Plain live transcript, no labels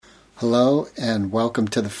Hello and welcome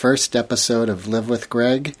to the first episode of Live with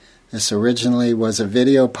Greg. This originally was a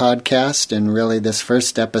video podcast, and really this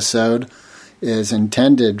first episode is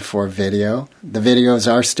intended for video. The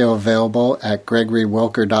videos are still available at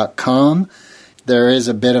gregorywilker.com. There is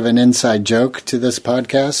a bit of an inside joke to this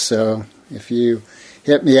podcast, so if you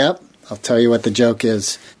hit me up, I'll tell you what the joke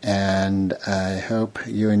is, and I hope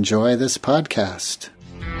you enjoy this podcast.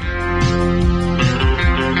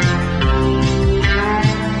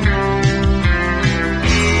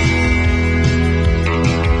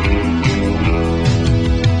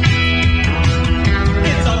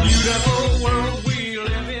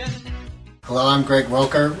 Hello, I'm Greg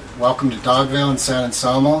Wilker. Welcome to Dogville and San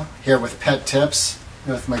Anselmo, here with Pet Tips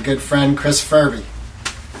with my good friend Chris Furby.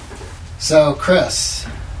 So, Chris,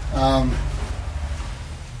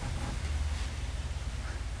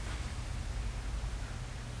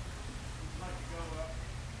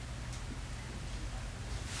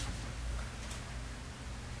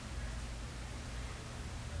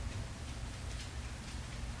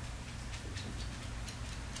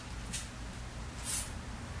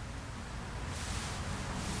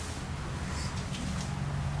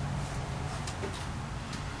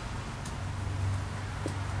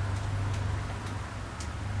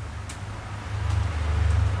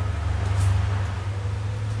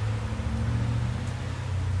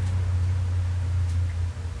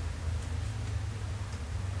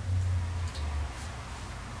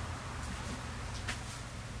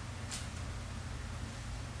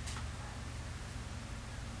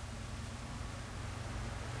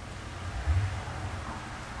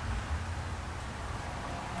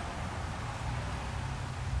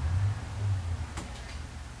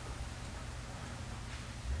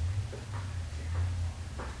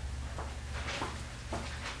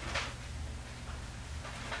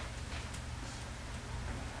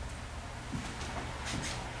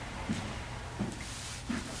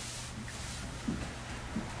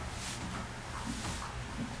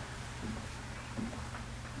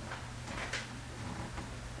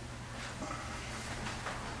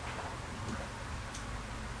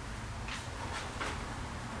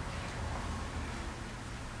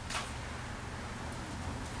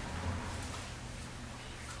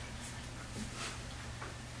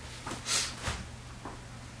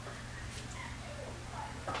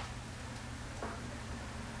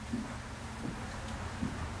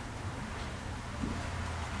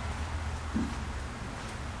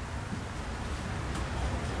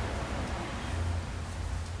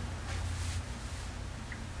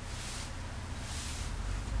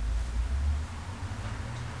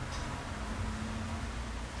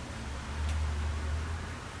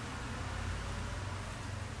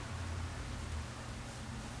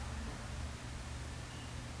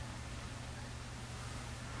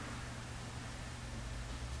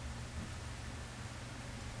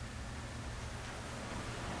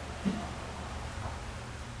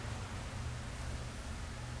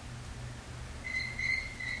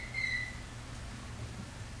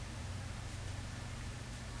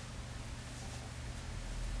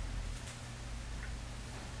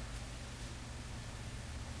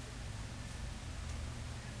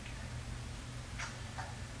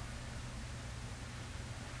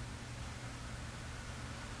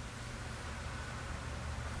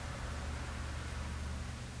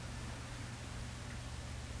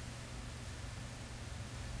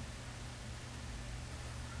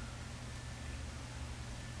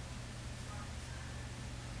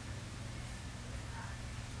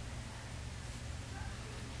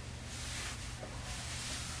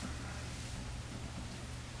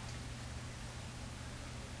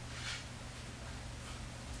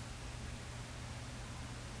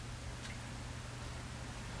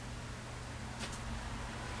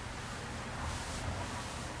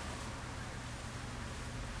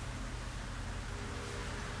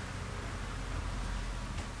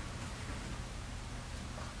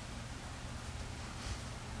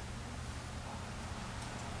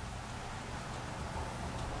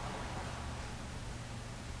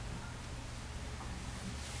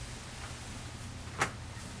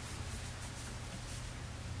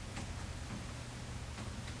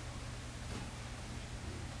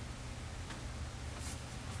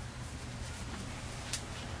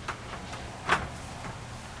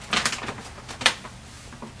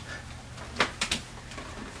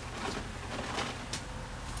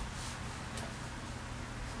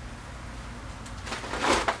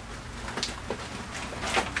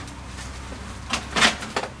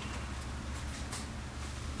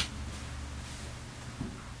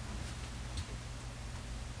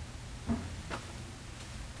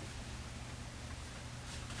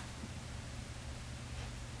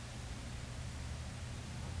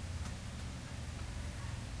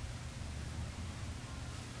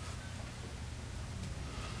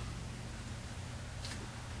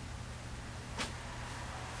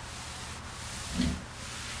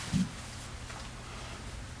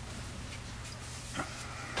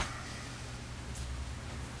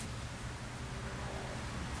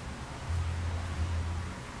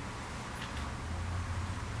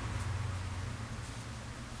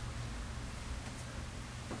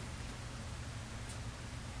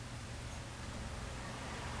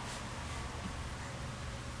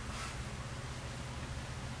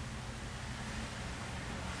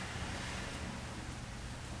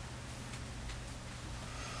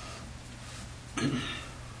 It's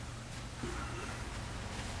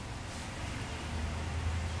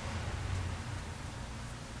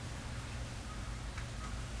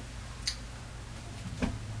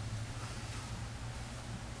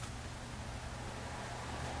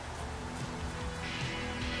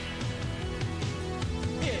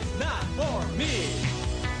not for me.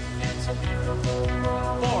 It's a beautiful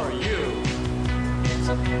world. For you. It's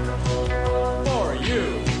a beautiful world. For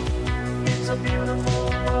you. It's a beautiful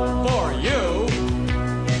world. For you.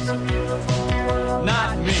 It's a beautiful world.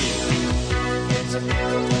 Not me. It's a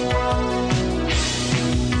beautiful